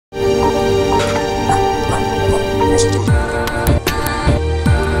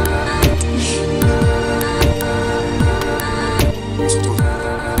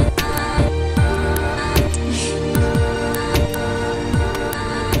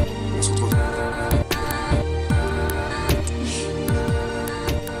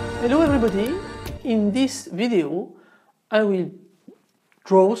Hello everybody, in this video I will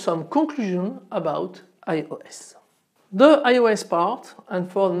draw some conclusion about iOS. The iOS part, and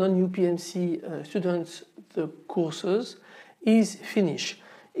for non-UPMC students the courses, is finished.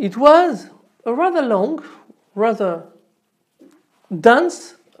 It was a rather long, rather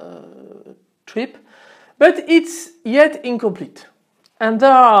dense trip, but it's yet incomplete. And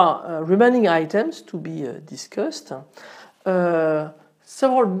there are remaining items to be discussed.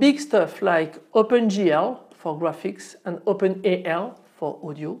 Several big stuff like OpenGL for graphics and OpenAL for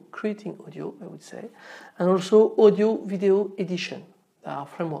audio, creating audio I would say, and also audio video edition. There are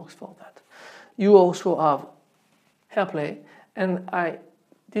frameworks for that. You also have AirPlay, and I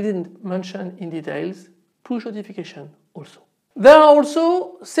didn't mention in details push notification also. There are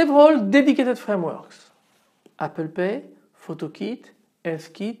also several dedicated frameworks: Apple Pay, PhotoKit,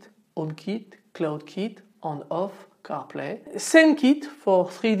 HealthKit, HomeKit, CloudKit, on-off, CarPlay, SceneKit for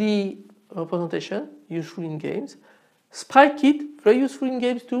 3D representation, useful in games, SpriteKit, very useful in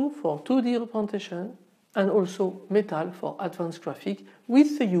games too, for 2D representation, and also Metal for advanced graphics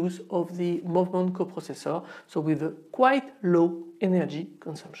with the use of the movement coprocessor, so with a quite low energy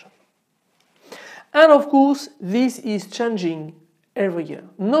consumption. And of course, this is changing every year.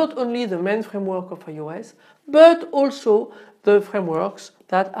 Not only the main framework of iOS, but also the frameworks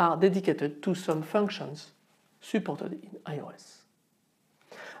that are dedicated to some functions supported in iOS.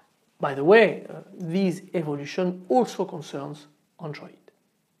 By the way, this evolution also concerns Android.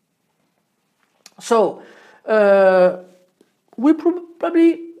 So, we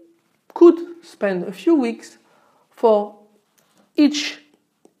probably could spend a few weeks for each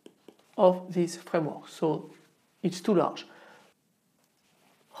of these frameworks, so it's too large.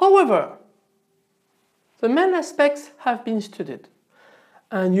 However, the main aspects have been studied,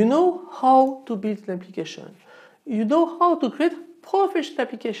 and you know how to build an application. You know how to create professional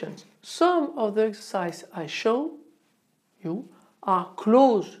applications. Some of the exercises I show you are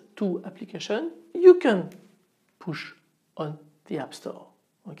close to application you can push on the App Store.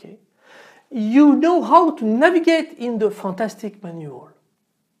 Okay? You know how to navigate in the fantastic manual.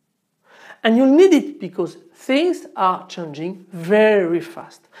 And you'll need it because things are changing very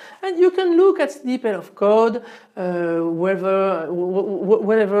fast. And you can look at snippet of code wherever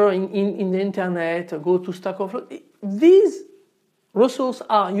in the internet, go to Stack Overflow. These resources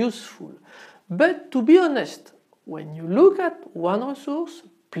are useful. But to be honest, when you look at one resource,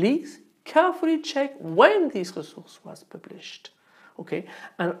 please carefully check when this resource was published. Okay?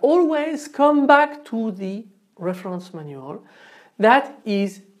 And always come back to the reference manual that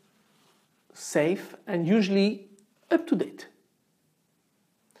is safe and usually up to date.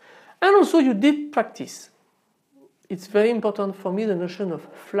 And also you did practice. It's very important for me, the notion of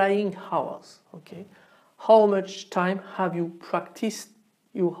flying hours. Okay? How much time have you practiced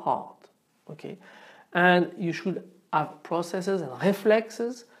your art? Okay? And you should have processes and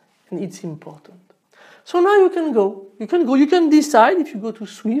reflexes, and it's important. So now you can go. You can decide if you go to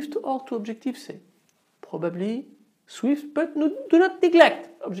Swift or to Objective-C. Probably Swift, but do not neglect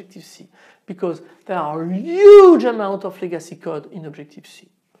Objective-C, because there are a huge amount of legacy code in Objective-C.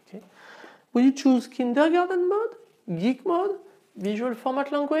 Okay? Will you choose kindergarten mode, geek mode, visual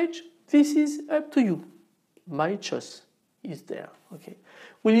format language? This is up to you. My choice is there. Okay?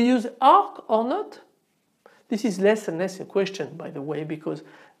 Will you use Arc or not? This is less and less a question, by the way, because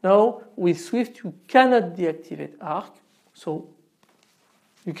now with Swift you cannot deactivate Arc, so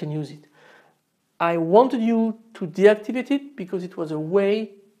you can use it. I wanted you to deactivate it because it was a way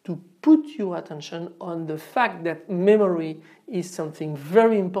to put your attention on the fact that memory is something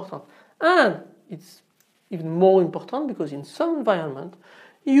very important. And it's even more important because in some environment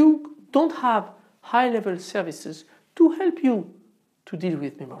you don't have high-level services to help you to deal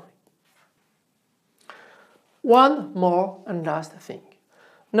with memory. One more and last thing.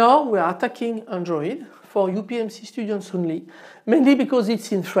 Now we are attacking Android for UPMC students only, mainly because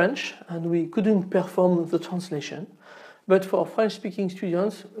it's in French and we couldn't perform the translation. But for French-speaking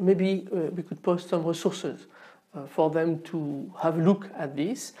students, maybe we could post some resources for them to have a look at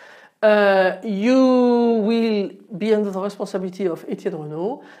this. You will be under the responsibility of Etienne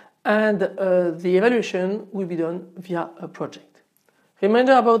Renaud, and the evaluation will be done via a project.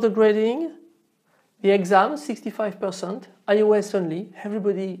 Reminder about the grading. The exam, 65%, iOS only.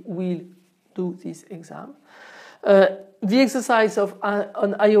 Everybody will do this exam. The exercise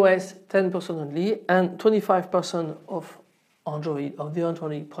on iOS, 10% only, and 25% of Android, of the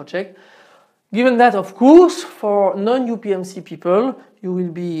Android project. Given that, of course, for non-UPMC people, you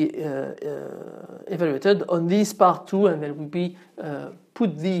will be evaluated on this part too, and there will be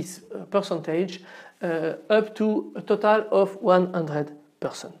put this percentage up to a total of 100%.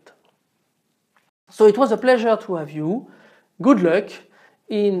 So it was a pleasure to have you. Good luck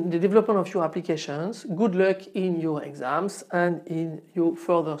in the development of your applications. Good luck in your exams and in your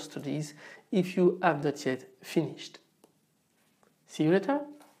further studies if you have not yet finished. See you later.